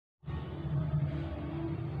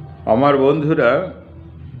আমার বন্ধুরা,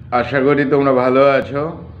 আশা করি তোমরা ভালো আছো।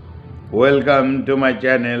 Welcome to my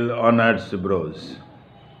channel honours bros.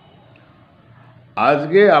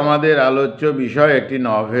 আজকে আমাদের আলোচ্য বিষয় একটি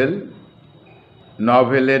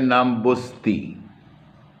নভেলের নাম বস্তি।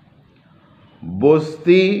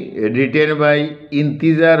 বস্তি রিটেন বাই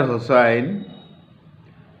ইন্তিজার হুসাইন।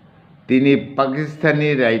 তিনি Pakistani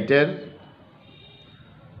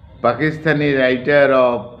writer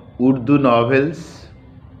of Urdu novels,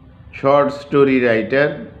 short story writer.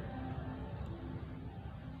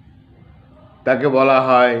 তাকে বলা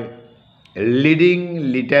হয় leading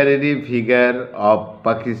literary figure of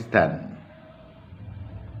Pakistan.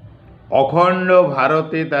 অখণ্ড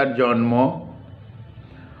ভারতে তার জন্ম,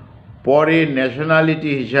 পরে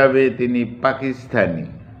ন্যাশনালিটি হিসাবে তিনি Pakistani.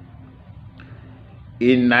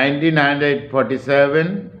 In 1947,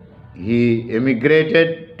 he emigrated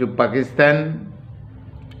to Pakistan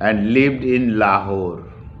and lived in Lahore.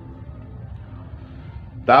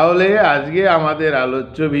 তাহলে আজকে আমাদের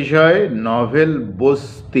আলোচ্য বিষয় নভেল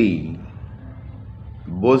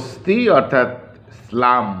বস্তি অর্থাৎ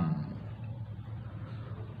স্লাম।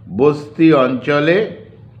 বস্তি অঞ্চলে,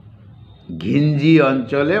 ঘিঞ্জি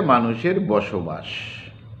অঞ্চলে মানুষের বসবাস।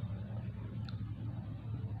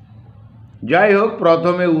 যাই হোক,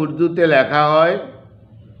 প্রথমে উর্দুতে লেখা হয়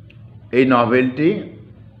এই নভেলটি,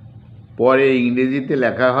 পরে ইংরেজিতে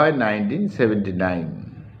লেখা হয় 1979।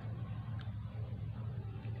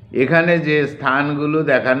 এখানে যে স্থানগুলো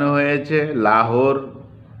দেখানো হয়েছে, লাহোর,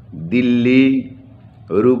 দিল্লি,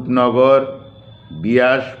 রূপনগর,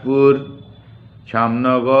 বিলাসপুর,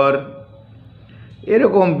 শ্যামনগর,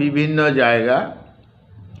 এরকম বিভিন্ন জায়গা,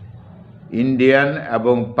 ইন্ডিয়ান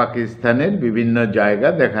এবং পাকিস্তানের বিভিন্ন জায়গা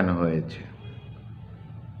দেখানো হয়েছে।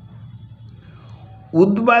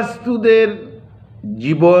 উদ্বাস্তুদের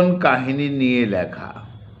জীবন কাহিনী নিয়ে লেখা,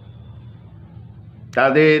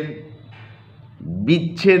 তাদের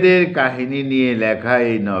বিচ্ছেদের কাহিনী নিয়ে লেখা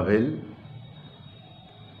এই নভেল।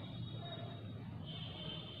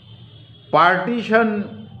 পার্টিশন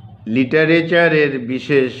লিটারেচারের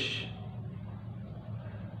বিশেষ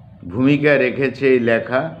ভূমিকা রেখেছে এই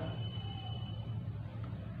লেখা।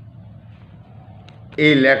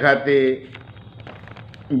 এই লেখাতে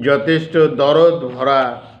যথেষ্ট দরদ ভরা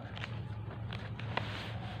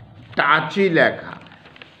টাচি লেখা।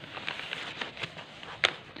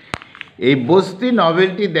 এই বস্তি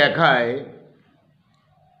নভেলটি দেখায়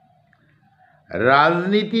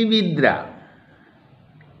রাজনীতিবিদরা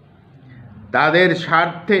তাদের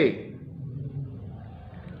স্বার্থে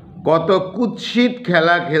কত কুৎসিত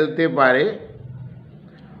খেলা খেলতে পারে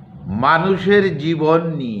মানুষের জীবন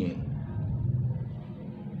নিয়ে।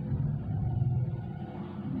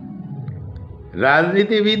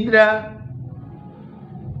 রাজনীতিবিদরা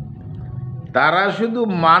তারা শুধু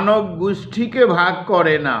মানব গোষ্ঠীকে ভাগ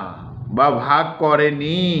করে না বা ভাগ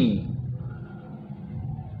করেনি,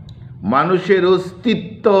 মানুষের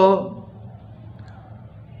অস্তিত্ব,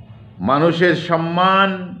 মানুষের সম্মান,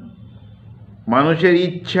 মানুষের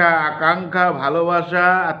ইচ্ছা, আকাঙ্ক্ষা, ভালোবাসা,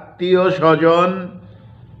 আত্মীয় স্বজন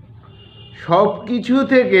সব কিছু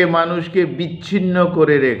থেকে মানুষকে বিচ্ছিন্ন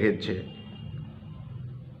করে রেখেছে।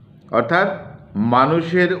 অর্থাৎ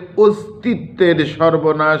মানুষের অস্তিত্বের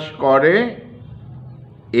সর্বনাশ করে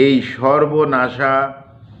এই সর্বনাশা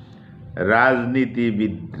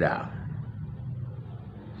রাজনীতিবিদরা।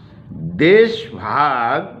 দেশ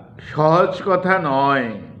ভাগ সহজ কথা নয়।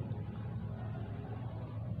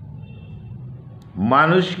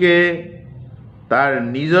 মানুষকে তার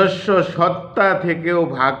নিজস্ব সত্তা থেকেও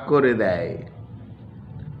ভাগ করে দেয়।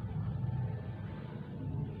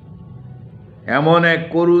 এমন এক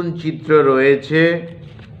করুণ চিত্র রয়েছে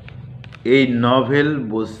এই নভেল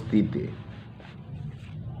বস্তিতে।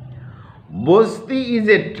 বস্তি is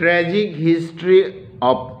a tragic history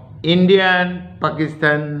of Indian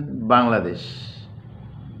Pakistan Bangladesh.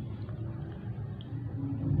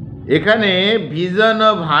 এখানে vision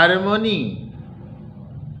of harmony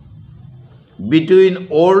between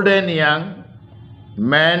old and young,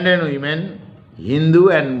 man and women, Hindu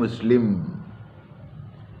and মুসলিম।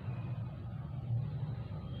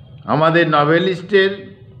 আমাদের নভেলিস্টের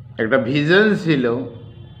একটা ভিশন ছিল,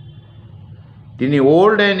 তিনি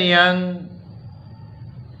ওল্ড অ্যান্ড ইয়াং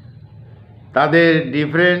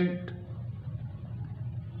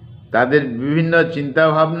তাদের বিভিন্ন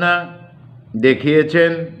চিন্তাভাবনা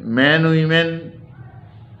দেখিয়েছেন। ম্যান উইমেন,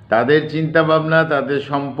 তাদের চিন্তাভাবনা, তাদের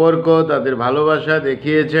সম্পর্ক, তাদের ভালোবাসা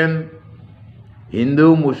দেখিয়েছেন। হিন্দু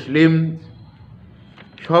মুসলিম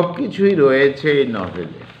সব কিছুই রয়েছে এই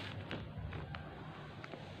নভেলে।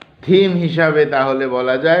 থিম হিসাবে তাহলে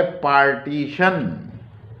বলা যায় পার্টিশন,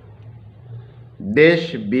 দেশ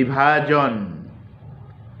বিভাজন,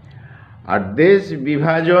 আর দেশ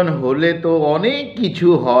বিভাজন হলে তো অনেক কিছু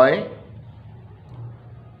হয়,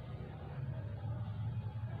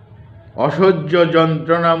 অসহ্য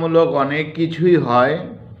যন্ত্রণামূলক অনেক কিছুই হয়।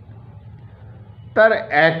 তার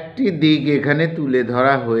একটি দিক এখানে তুলে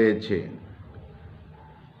ধরা হয়েছে।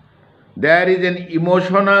 There is an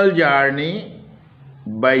emotional journey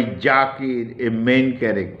by Zakir, a main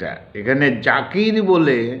character. এখানে জাকির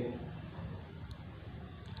বলে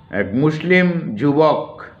এক মুসলিম যুবক,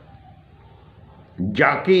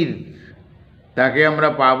 জাকির, তাকে আমরা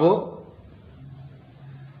পাব।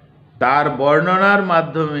 তার বর্ণনার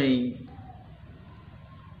মাধ্যমেই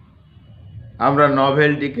আমরা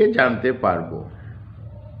নভেলটিকে জানতে পারব।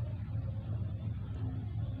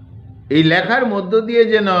 এই লেখার মধ্য দিয়ে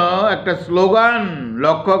যেন একটা স্লোগান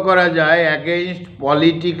লক্ষ্য করা যায়, অ্যাগেইনস্ট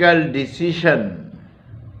পলিটিক্যাল ডিসিশন।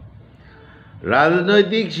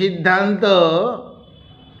 রাজনৈতিক সিদ্ধান্ত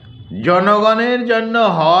জনগণের জন্য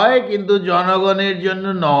হয়, কিন্তু জনগণের জন্য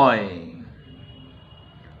নয়।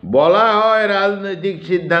 বলা হয় রাজনৈতিক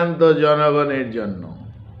সিদ্ধান্ত জনগণের জন্য,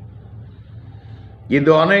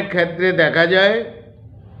 কিন্তু অনেক ক্ষেত্রে দেখা যায়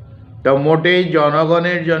তা মোটেই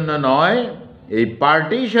জনগণের জন্য নয়। এই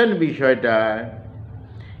পার্টিশন বিষয়টা,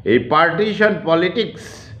 এই পার্টিশন পলিটিক্স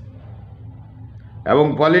এবং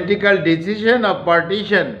পলিটিক্যাল ডিসিশন অফ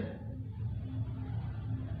পার্টিশন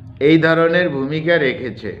এই ধরনের ভূমিকা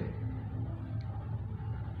রেখেছে।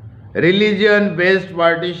 Religion based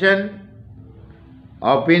partition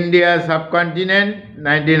of India subcontinent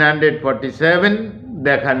 1947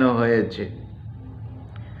 দেখানো হয়েছে।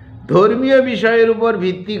 ধর্মীয় বিষয়ের উপর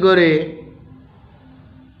ভিত্তি করে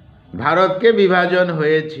ভারতকে বিভাজন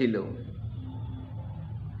হয়েছিল।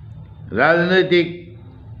 রাজনৈতিক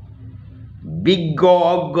বিজ্ঞ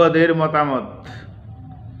অজ্ঞদের মতামত,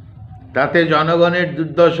 তাতে জনগণের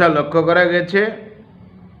দুর্দশা লক্ষ্য করা গেছে।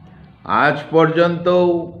 আজ পর্যন্ত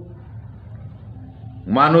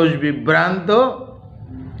মানুষ বিভ্রান্ত,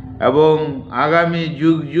 এবং আগামী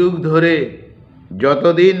যুগ যুগ ধরে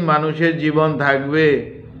যতদিন মানুষের জীবন থাকবে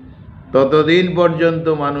ততদিন পর্যন্ত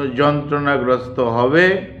মানুষ যন্ত্রণাগ্রস্ত হবে।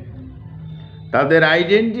 তাদের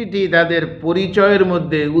আইডেন্টিটি, তাদের পরিচয়ের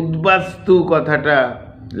মধ্যে উদ্বাস্তু কথাটা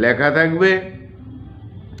লেখা থাকবে।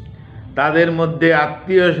 তাদের মধ্যে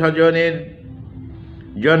আত্মীয় স্বজনের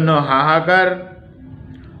জন্য হাহাকার,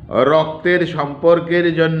 রক্তের সম্পর্কের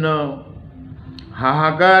জন্য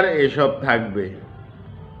হাহাকার, এসব থাকবে।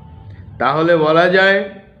 তাহলে বলা যায়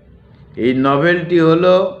এই নভেলটি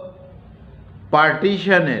হলো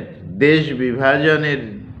পার্টিশনের, দেশ বিভাজনের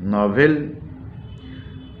novel.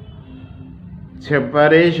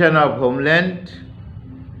 Separation of homeland,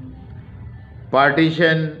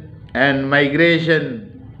 partition and migration,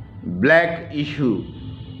 black issue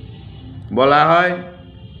বলা হয়।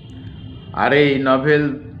 আর এই নভেল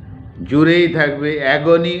জুড়েই থাকবে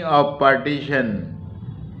অ্যাগনি অফ পার্টিশন,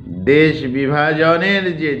 দেশ বিভাজনের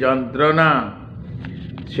যে যন্ত্রণা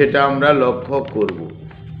সেটা আমরা লক্ষ্য করব।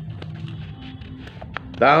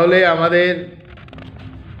 তাহলে আমাদের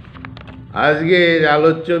আজকের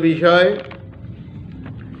আলোচ্য বিষয়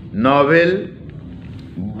নভেল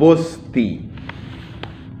বস্তি।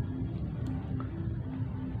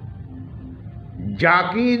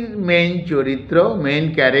 জাকির মেইন চরিত্র, মেইন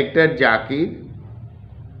ক্যারেক্টার জাকির।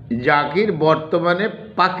 জাকির বর্তমানে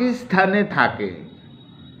পাকিস্তানে থাকে,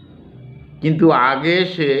 কিন্তু আগে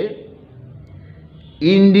সে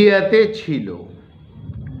ইন্ডিয়াতে ছিল।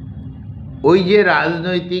 ওই যে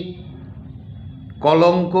রাজনৈতিক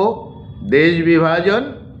কলঙ্ক, দেশ বিভাজন,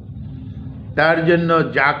 তার জন্য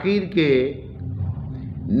জাকিরকে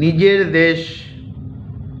নিজের দেশ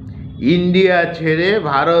ইন্ডিয়া ছেড়ে,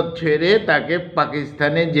 ভারত ছেড়ে তাকে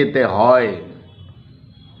পাকিস্তানে যেতে হয়।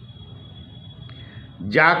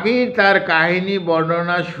 জাকির তার কাহিনী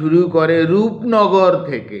বর্ণনা শুরু করে রূপনগর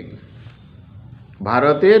থেকে,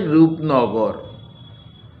 ভারতের রূপনগর।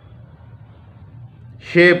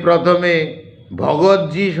 সে প্রথমে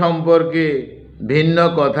ভগৎজি সম্পর্কে ভিন্ন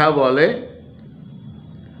কথা বলে।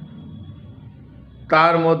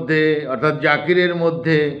 তার মধ্যে, অর্থাৎ জাকিরের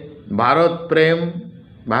মধ্যে ভারত প্রেম,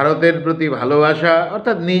 ভারতের প্রতি ভালোবাসা,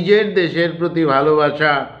 অর্থাৎ নিজের দেশের প্রতি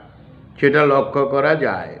ভালোবাসা, সেটা লক্ষ্য করা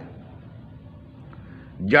যায়।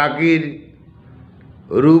 জাকির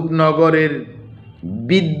রূপনগরের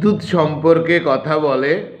বিদ্যুৎ সম্পর্কে কথা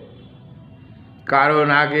বলে, কারণ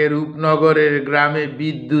আগে রূপনগরের গ্রামে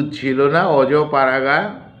বিদ্যুৎ ছিল না, অজপাড়াগা।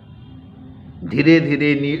 ধীরে ধীরে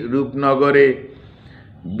রূপনগরে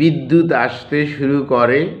বিদ্যুৎ আসতে শুরু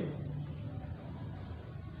করে।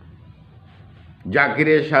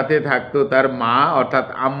 জাকিরের সাথে থাকতো তার মা, অর্থাৎ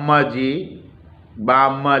আম্মাজি বা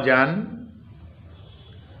আম্মাজান।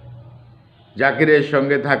 জাকিরের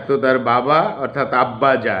সঙ্গে থাকতো তার বাবা, অর্থাৎ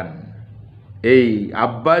আব্বাজান। এই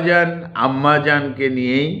আব্বাজান আম্মাজানকে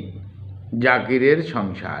নিয়েই জাকিরের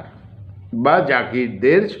সংসার বা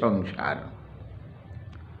জাকিরদের সংসার।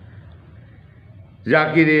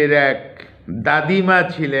 জাকিরের এক দাদিমা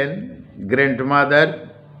ছিলেন, গ্র্যান্ডমাদার।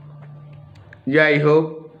 যাই হোক,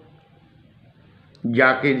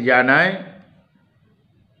 জাকির জানায়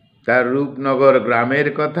তার রূপনগর গ্রামের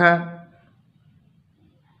কথা,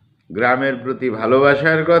 গ্রামের প্রতি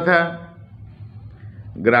ভালোবাসার কথা।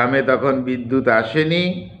 গ্রামে তখন বিদ্যুৎ আসেনি,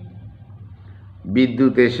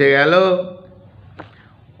 বিদ্যুৎ এসে গেল,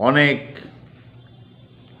 অনেক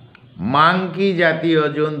মাংকি জাতীয়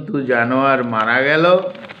জন্তু জানোয়ার মারা গেল,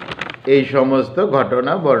 এই সমস্ত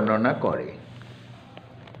ঘটনা বর্ণনা করে।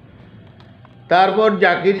 তারপর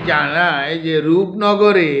জাকির জানায় যে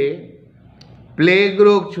রূপনগরে প্লেগ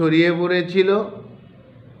রোগ ছড়িয়ে পড়েছিল,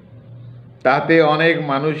 তাতে অনেক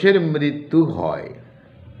মানুষের মৃত্যু হয়।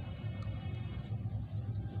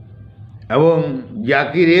 এবং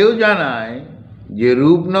জাকির এও জানায় যে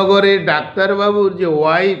রূপনগরের ডাক্তারবাবুর যে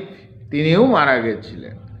ওয়াইফ, তিনিও মারা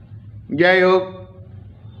গেছিলেন। যাই হোক,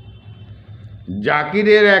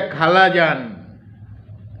 জাকিরের এক খালাজান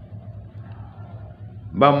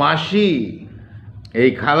বা মাসি, এই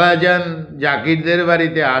খালাজান জাকিরদের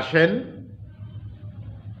বাড়িতে আসেন।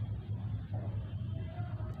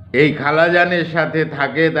 এই খালাজানের সাথে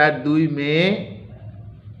থাকে তার দুই মেয়ে,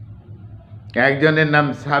 একজনের নাম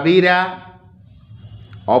সাবিরা,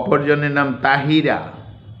 অপরজনের নাম তাহিরা।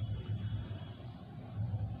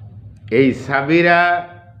 এই সাবিরা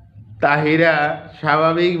তাহিরা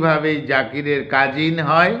স্বাভাবিকভাবেই জাকিরের কাজিন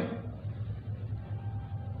হয়।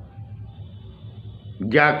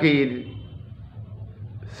 জাকির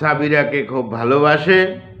সাবিরাকে খুব ভালোবাসে,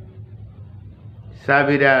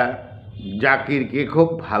 সাবিরা জাকিরকে খুব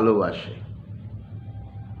ভালোবাসে।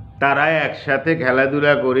 তারা একসাথে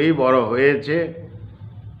খেলাধুলা করেই বড় হয়েছে।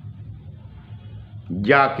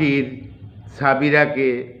 জাকির সাবিরাকে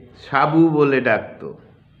সাবু বলে ডাকত,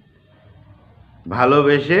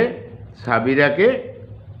 ভালোবেসে সাবিরাকে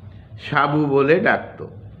সাবু বলে ডাকত।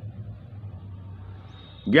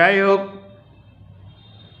 যাই হোক,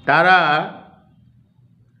 তারা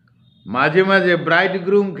মাঝে মাঝে ব্রাইড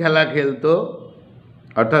গ্রুম খেলা খেলতো,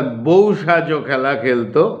 অর্থাৎ বউ সাজো খেলা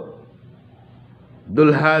খেলতো,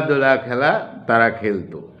 দুলহা দোলা খেলা তারা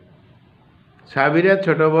খেলতো। সাবিরা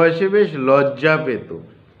ছোট বয়সে বেশ লজ্জা পেত,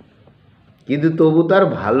 কিন্তু তবু তার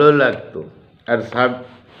ভালো লাগতো। আর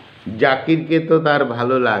জাকিরকে তো তার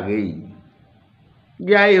ভালো লাগেই।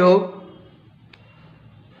 যাই হোক,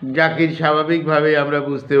 জাকির স্বাভাবিকভাবে আমরা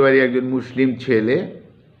বুঝতে পারি একজন মুসলিম ছেলে,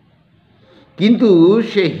 কিন্তু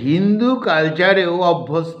সে হিন্দু কালচারেও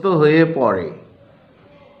অভ্যস্ত হয়ে পড়ে,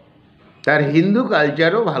 তার হিন্দু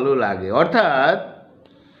কালচারও ভালো লাগে। অর্থাৎ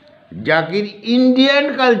জাকির ইন্ডিয়ান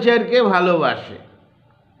কালচারকে ভালোবাসে।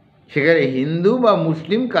 সেখানে হিন্দু বা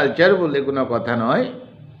মুসলিম কালচার বলে কোনো কথা নয়,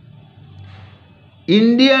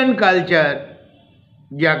 ইন্ডিয়ান কালচার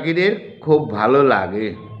জাকিরের খুব ভালো লাগে।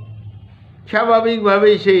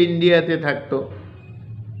 স্বাভাবিকভাবেই সে ইন্ডিয়াতে থাকতো।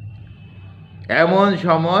 এমন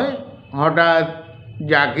সময় হঠাৎ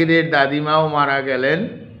জাকিরের দাদিমাও মারা গেলেন।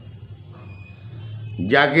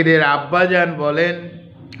 জাকিরের আব্বাজান বলেন,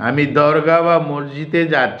 আমি দরগা বা মসজিদে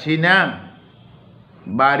যাচ্ছি না,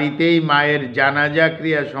 বাড়িতেই মায়ের জানাজা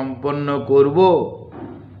ক্রিয়া সম্পন্ন করব,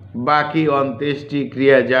 বাকি অন্ত্যেষ্টি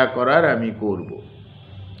ক্রিয়া যা করার আমি করব।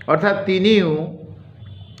 অর্থাৎ তিনিও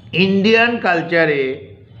ইন্ডিয়ান কালচারে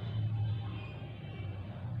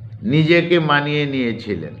নিজেকে মানিয়ে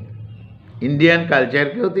নিয়েছিলেন, ইন্ডিয়ান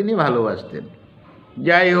কালচারকেও তিনি ভালোবাসতেন।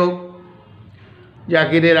 যাই হোক,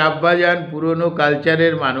 জাকিরের আব্বাজান পুরনো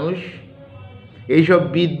কালচারের মানুষ, এইসব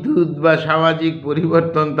বিদ্যুৎ বা সামাজিক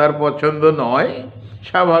পরিবর্তন তার পছন্দ নয়,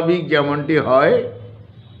 স্বাভাবিক যেমনটি হয়।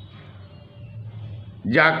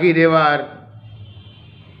 জাকির এবার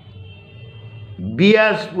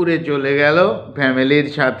বিয়াসপুরে চলে গেল ফ্যামিলির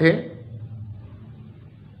সাথে।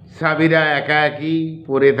 সাবিরা একা একই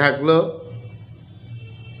পড়ে থাকলো,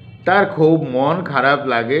 তার খুব মন খারাপ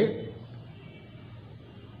লাগে।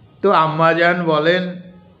 তো আম্মাজান বলেন,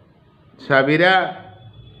 সাবিরা,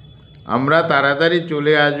 আমরা তাড়াতাড়ি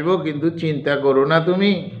চলে আসব, কিন্তু চিন্তা করো না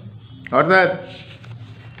তুমি। অর্থাৎ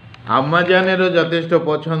আম্মাজানেরও যথেষ্ট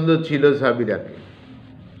পছন্দ ছিল সাবিরাকে।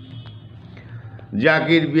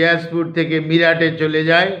 জাকির বিয়াসপুর থেকে মিরাটে চলে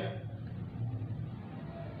যায়,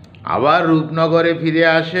 আবার রূপনগরে ফিরে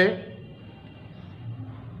আসে।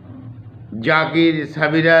 জাকির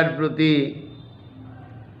সাবিরার প্রতি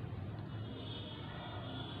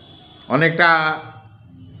অনেকটা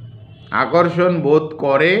আকর্ষণ বোধ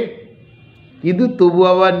করে, কিন্তু তবু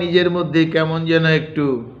আবার নিজের মধ্যে কেমন যেন একটু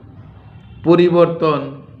পরিবর্তন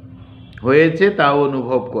হয়েছে তা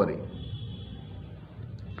অনুভব করে।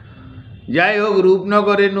 যাই হোক,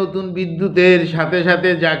 রূপনগরে নতুন বিদ্যুতের সাথে সাথে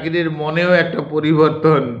জাকিরের মনেও একটা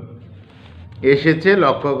পরিবর্তন এসেছে,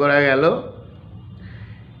 লক্ষ্য করা গেল।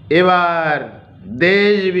 এবার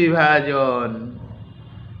দেশ বিভাজন,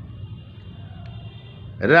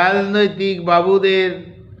 রাজনৈতিক বাবুদের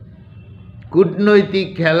কূটনৈতিক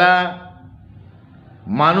খেলা,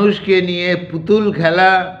 মানুষকে নিয়ে পুতুল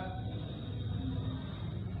খেলা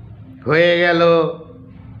হয়ে গেল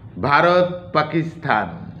ভারত পাকিস্তান।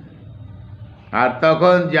 আর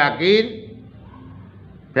তখন জাকির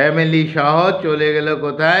ফ্যামিলি সহ চলে গেল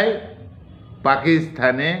কোথায়?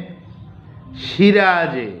 পাকিস্তানে,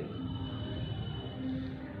 সিরাজে।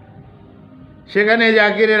 সেখানে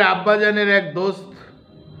জাকিরের আব্বাজানের এক দোস্ত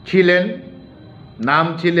ছিলেন, নাম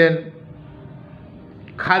ছিলেন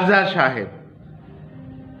খাজা সাহেব।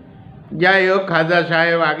 যাই হোক, খাজা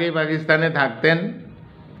সাহেব আগেই পাকিস্তানে থাকতেন।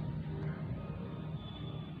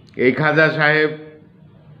 এই খাজা সাহেব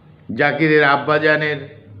জাকিরের আব্বাজানের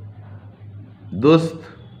দোস্ত।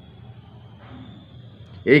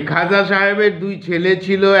 এই খাজা সাহেবের দুই ছেলে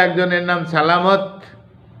ছিল, একজনের নাম সালামত,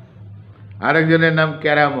 আরেকজনের নাম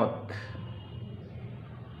কেরামত।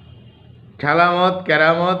 সালামত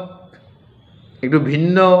কেরামত একটু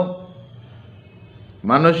ভিন্ন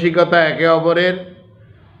মানসিকতা একে অপরের,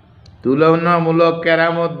 তুলনামূলক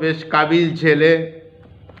কেরামত বেশ কাবিল ছেলে।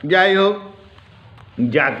 যাই হোক,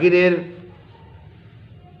 জাকিরের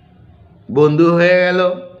বন্ধু হয়ে গেল।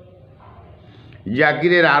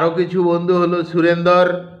 জাকিরের আরও কিছু বন্ধু হলো সুরেন্দর,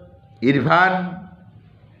 ইরফান,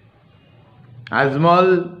 আজমল।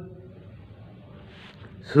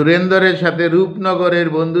 সুরেন্দরের সাথে রূপনগরের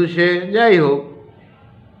বন্ধু সে। যাই হোক,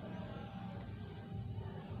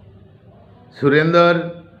 সুরেন্দর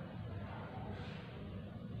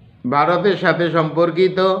ভারতের সাথে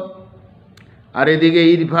সম্পর্কিত, আর এদিকে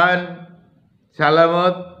ইরফান,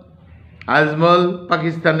 সালামত, আজমল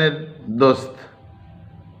পাকিস্তানের দোস্ত।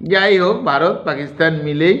 যাই হোক, ভারত পাকিস্তান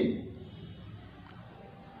মিলেই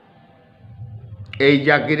এই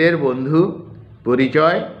জাকিরের বন্ধু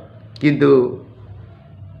পরিচয়। কিন্তু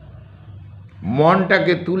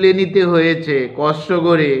মনটাকে তুলে নিতে হয়েছে কষ্ট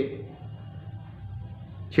করে,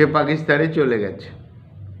 সে পাকিস্তানে চলে গেছে।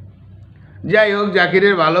 যাই হোক,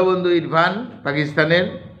 জাকিরের ভালো বন্ধু ইরফান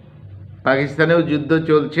পাকিস্তানেও যুদ্ধ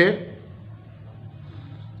চলছে।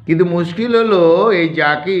 কিন্তু মুশকিল হলো, এই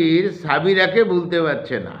জাকির সাবিরাকে ভুলতে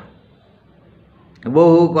পারছে না।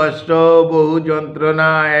 বহু কষ্ট, বহু যন্ত্রণা,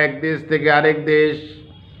 এক দেশ থেকে আরেক দেশ,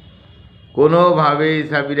 কোনোভাবেই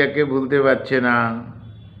সাবিরাকে ভুলতে পারছে না।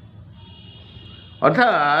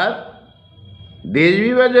 অর্থাৎ দেশ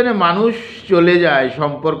বিভাজনে মানুষ চলে যায়,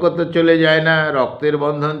 সম্পর্ক তো চলে যায় না, রক্তের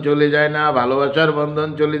বন্ধন চলে যায় না, ভালোবাসার বন্ধন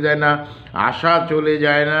চলে যায় না, আশা চলে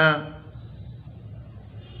যায় না,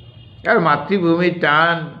 আর মাতৃভূমির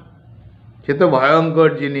টান, সে তো ভয়ঙ্কর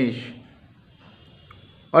জিনিস।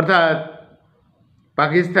 অর্থাৎ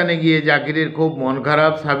পাকিস্তানে গিয়ে জাকিরের খুব মন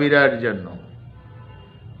খারাপ সাবিরার জন্য।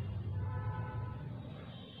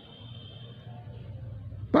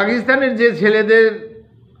 পাকিস্তানের যে ছেলেদের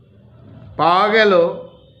পাওয়া গেল,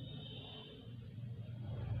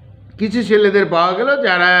 কিছু ছেলেদের পাওয়া গেল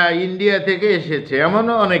যারা ইন্ডিয়া থেকে এসেছে,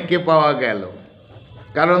 এমনও অনেককে পাওয়া গেল।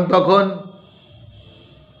 কারণ তখন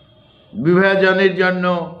বিভাজনের জন্য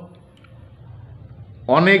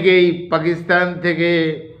অনেকেই পাকিস্তান থেকে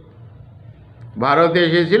ভারতে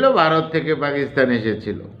এসেছিল, ভারত থেকে পাকিস্তান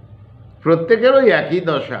এসেছিল। প্রত্যেকের ওই একই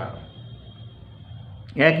দশা,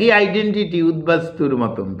 একই আইডেন্টিটি, উদ্বাস্তুর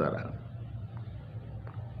মতন তারা।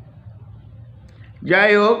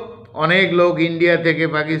 যাই হোক, অনেক লোক ইন্ডিয়া থেকে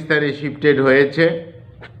পাকিস্তানে শিফটেড হয়েছে,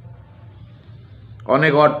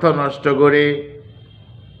 অনেক অর্থ নষ্ট করে,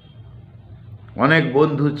 অনেক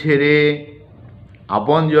বন্ধু ছেড়ে,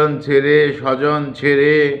 আপনজন ছেড়ে, স্বজন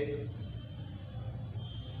ছেড়ে,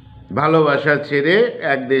 ভালোবাসা ছেড়ে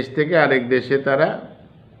এক দেশ থেকে আরেক দেশে তারা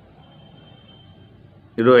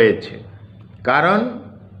রয়েছে। কারণ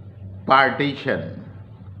পার্টিশন।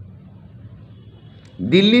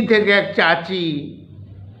 দিল্লি থেকে এক চাচি,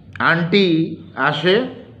 আন্টি আসে,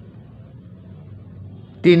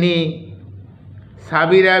 তিনি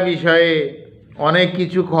সাবিরা বিষয়ে অনেক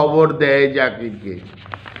কিছু খবর দেয় জাকিরকে।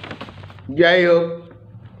 যাই হোক,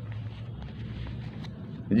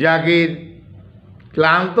 জাকির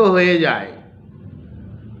ক্লান্ত হয়ে যায়।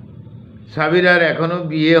 সাবিরার এখনো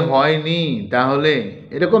বিয়ে হয়নি, তাহলে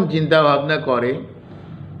এরকম চিন্তা ভাবনা করে।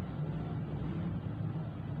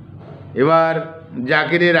 এবার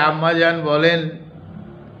জাকিরের আম্মাজান বলেন,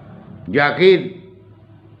 জাকির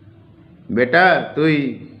বেটা, তুই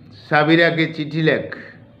সাবিরাকে চিঠি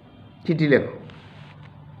লেখো।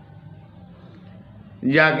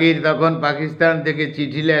 জাকির তখন পাকিস্তান থেকে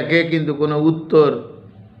চিঠি লেখে, কিন্তু কোনো উত্তর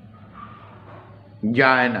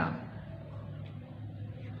যায় না।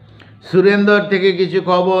 সুরেন্দর থেকে কিছু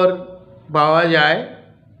খবর পাওয়া যায়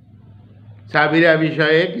সাবিরা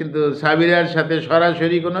বিষয়ে, কিন্তু সাবিরার সাথে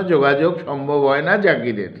সরাসরি কোনো যোগাযোগ সম্ভব হয় না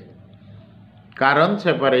জাকিরের, কারণ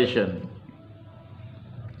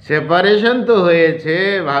সেপারেশন তো হয়েছে,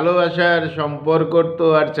 ভালোবাসার সম্পর্ক তো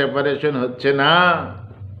আর সেপারেশন হচ্ছে না,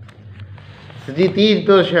 স্মৃতির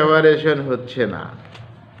তো সেপারেশন হচ্ছে না।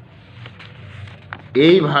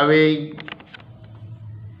 এইভাবেই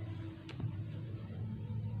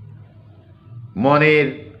মনের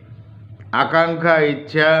আকাঙ্ক্ষা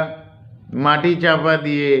ইচ্ছা মাটি চাপা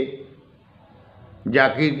দিয়ে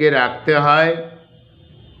জাকিরকে রাখতে হয়।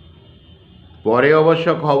 পরে অবশ্য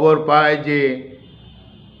খবর পায় যে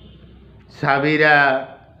সাবিরা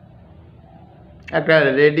একটা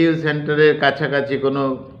রেডিও সেন্টারের কাছাকাছি কোনো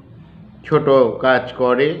ছোট কাজ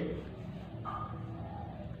করে।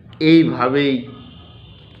 এইভাবেই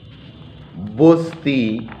বস্তি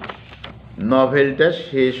নভেলটা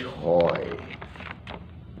শেষ হয়।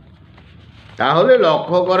 তাহলে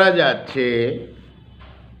লক্ষ্য করা যাচ্ছে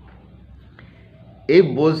এই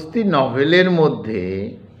বস্তি নভেলের মধ্যে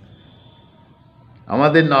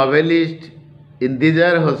আমাদের নভেলিস্ট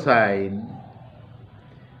ইন্তিজার হোসাইন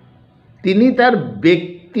তিনি তার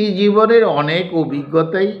ব্যক্তি জীবনের অনেক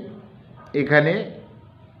অভিজ্ঞতাই এখানে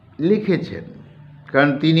লিখেছেন,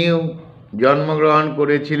 কারণ তিনিও জন্মগ্রহণ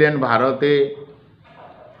করেছিলেন ভারতে,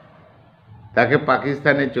 তাকে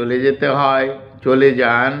পাকিস্তানে চলে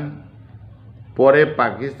যান, পরে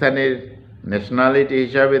পাকিস্তানের ন্যাশনালিটি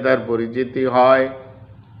হিসাবে তার পরিচিতি হয়।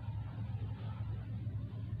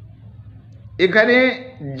 এখানে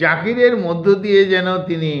জাকিরের মধ্য দিয়ে যেন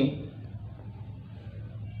তিনি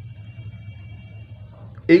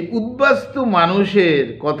এই উদ্বাস্তু মানুষের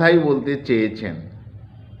কথাই বলতে চেয়েছেন,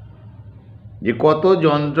 যে কত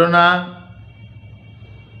যন্ত্রণা,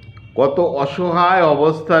 কত অসহায়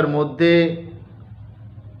অবস্থার মধ্যে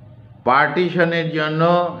পার্টিশনের জন্য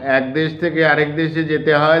এক দেশ থেকে আরেক দেশে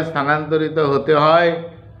যেতে হয়, স্থানান্তরিত হতে হয়।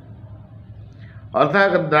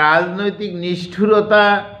 অর্থাৎ রাজনৈতিক নিষ্ঠুরতা,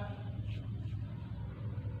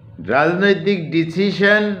 রাজনৈতিক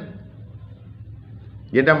ডিসিশন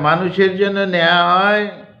যেটা মানুষের জন্য নেওয়া হয়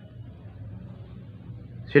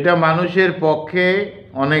সেটা মানুষের পক্ষে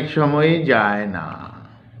অনেক সময়ই যায় না।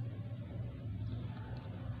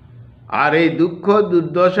 আর এই দুঃখ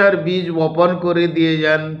দুর্দশার বীজ বপন করে দিয়ে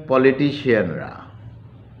যান পলিটিশিয়ানরা,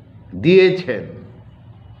 দিয়েছেন।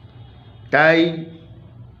 তাই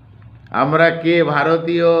আমরা কে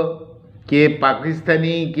ভারতীয়, কে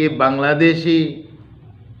পাকিস্তানি, কে বাংলাদেশি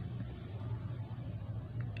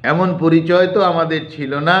এমন পরিচয় তো আমাদের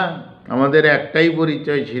ছিল না। আমাদের একটাই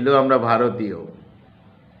পরিচয় ছিল, আমরা ভারতীয়।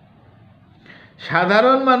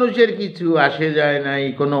 সাধারণ মানুষের কিছু আসে যায় নাই,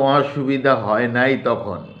 কোনো অসুবিধা হয় নাই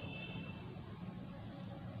তখন।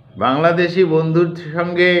 বাংলাদেশি বন্ধুর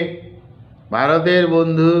সঙ্গে ভারতের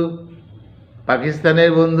বন্ধু,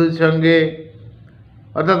 পাকিস্তানের বন্ধুর সঙ্গে,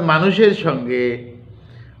 অর্থাৎ মানুষের সঙ্গে,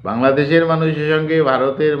 বাংলাদেশের মানুষের সঙ্গে,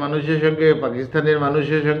 ভারতের মানুষের সঙ্গে, পাকিস্তানের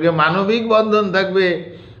মানুষের সঙ্গে মানবিক বন্ধন থাকবে,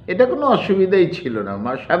 এটা কোনো অসুবিধাই ছিল না।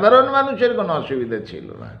 সাধারণ মানুষের কোনো অসুবিধা ছিল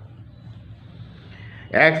না।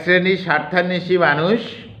 এক শ্রেণীর স্বার্থান্বেষী মানুষ,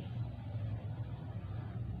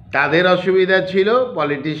 তাদের অসুবিধা ছিল,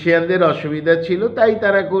 পলিটিশিয়ানদের অসুবিধা ছিল, তাই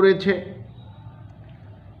তারা করেছে।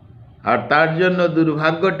 আর তার জন্য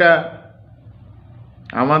দুর্ভাগ্যটা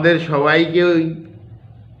আমাদের সবাইকেই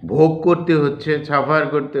ভোগ করতে হচ্ছে, সাফার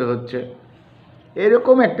করতে হচ্ছে।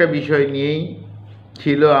 এরকম একটা বিষয় নিয়েই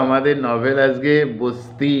ছিল আমাদের নভেল আজকে,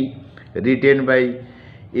 বস্তি, রিটেন বাই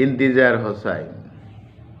ইন্তিজার হোসাইন।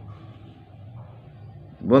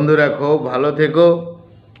 বন্ধুরা, খুব ভালো থেকো,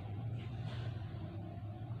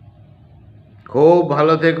 খুব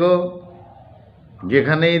ভালো থেকো,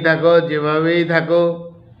 যেখানেই থাকো, যেভাবেই থাকো,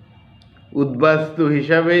 উদ্বাস্তু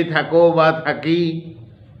হিসাবেই থাকো বা থাকি।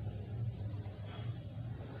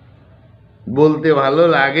 বলতে ভালো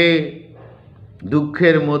লাগে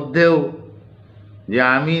দুঃখের মধ্যেও যে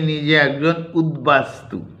আমি নিজে একজন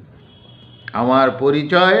উদ্বাস্তু। আমার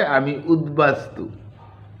পরিচয়, আমি উদ্বাস্তু।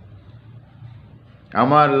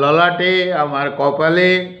 আমার ললাটে, আমার কপালে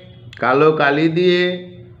কালো কালি দিয়ে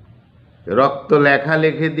রক্ত লেখা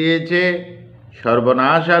লিখে দিয়েছে,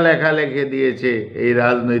 সর্বনাশা লেখা লিখে দিয়েছে এই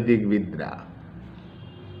রাজনৈতিকবিদরা।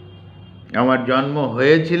 আমার জন্ম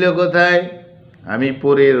হয়েছিল কোথায়, আমি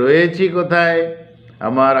পড়ে রয়েছি কোথায়,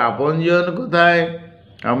 আমার আপনজন কোথায়,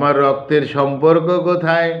 আমার রক্তের সম্পর্ক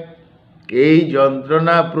কোথায়, এই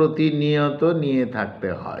যন্ত্রণা প্রতিনিয়ত নিয়ে থাকতে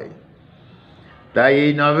হয়। তাই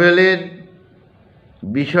এই নভেলের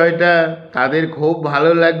বিষয়টা তাদের খুব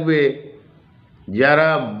ভালো লাগবে যারা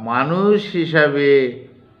মানুষ হিসাবে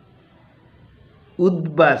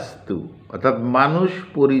উদ্বাস্তু, অর্থাৎ মানুষ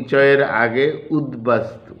পরিচয়ের আগে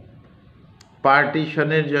উদ্বাস্তু।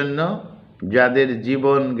 পার্টিশনের জন্য যাদের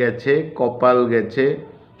জীবন গেছে, কপাল গেছে,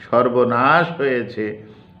 সর্বনাশ হয়েছে,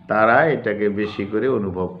 তারা এটাকে বেশি করে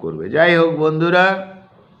অনুভব করবে। যাই হোক বন্ধুরা,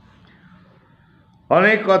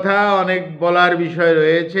 অনেক কথা, অনেক বলার বিষয়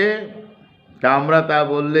রয়েছে, তা আমরা তা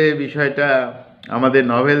বললে বিষয়টা আমাদের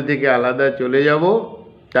নভেল থেকে আলাদা চলে যাব।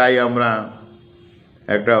 তাই আমরা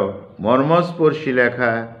একটা মর্মস্পর্শী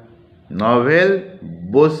লেখা নভেল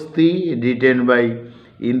বস্তি, রিটেন বাই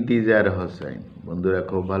ইন্তিজার হোসাইন। বন্ধুরা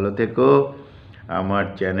খুব ভালো থেকো, আমার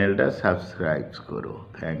চ্যানেলটা সাবস্ক্রাইব করো।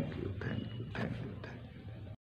 Thank you, thank you, thank you.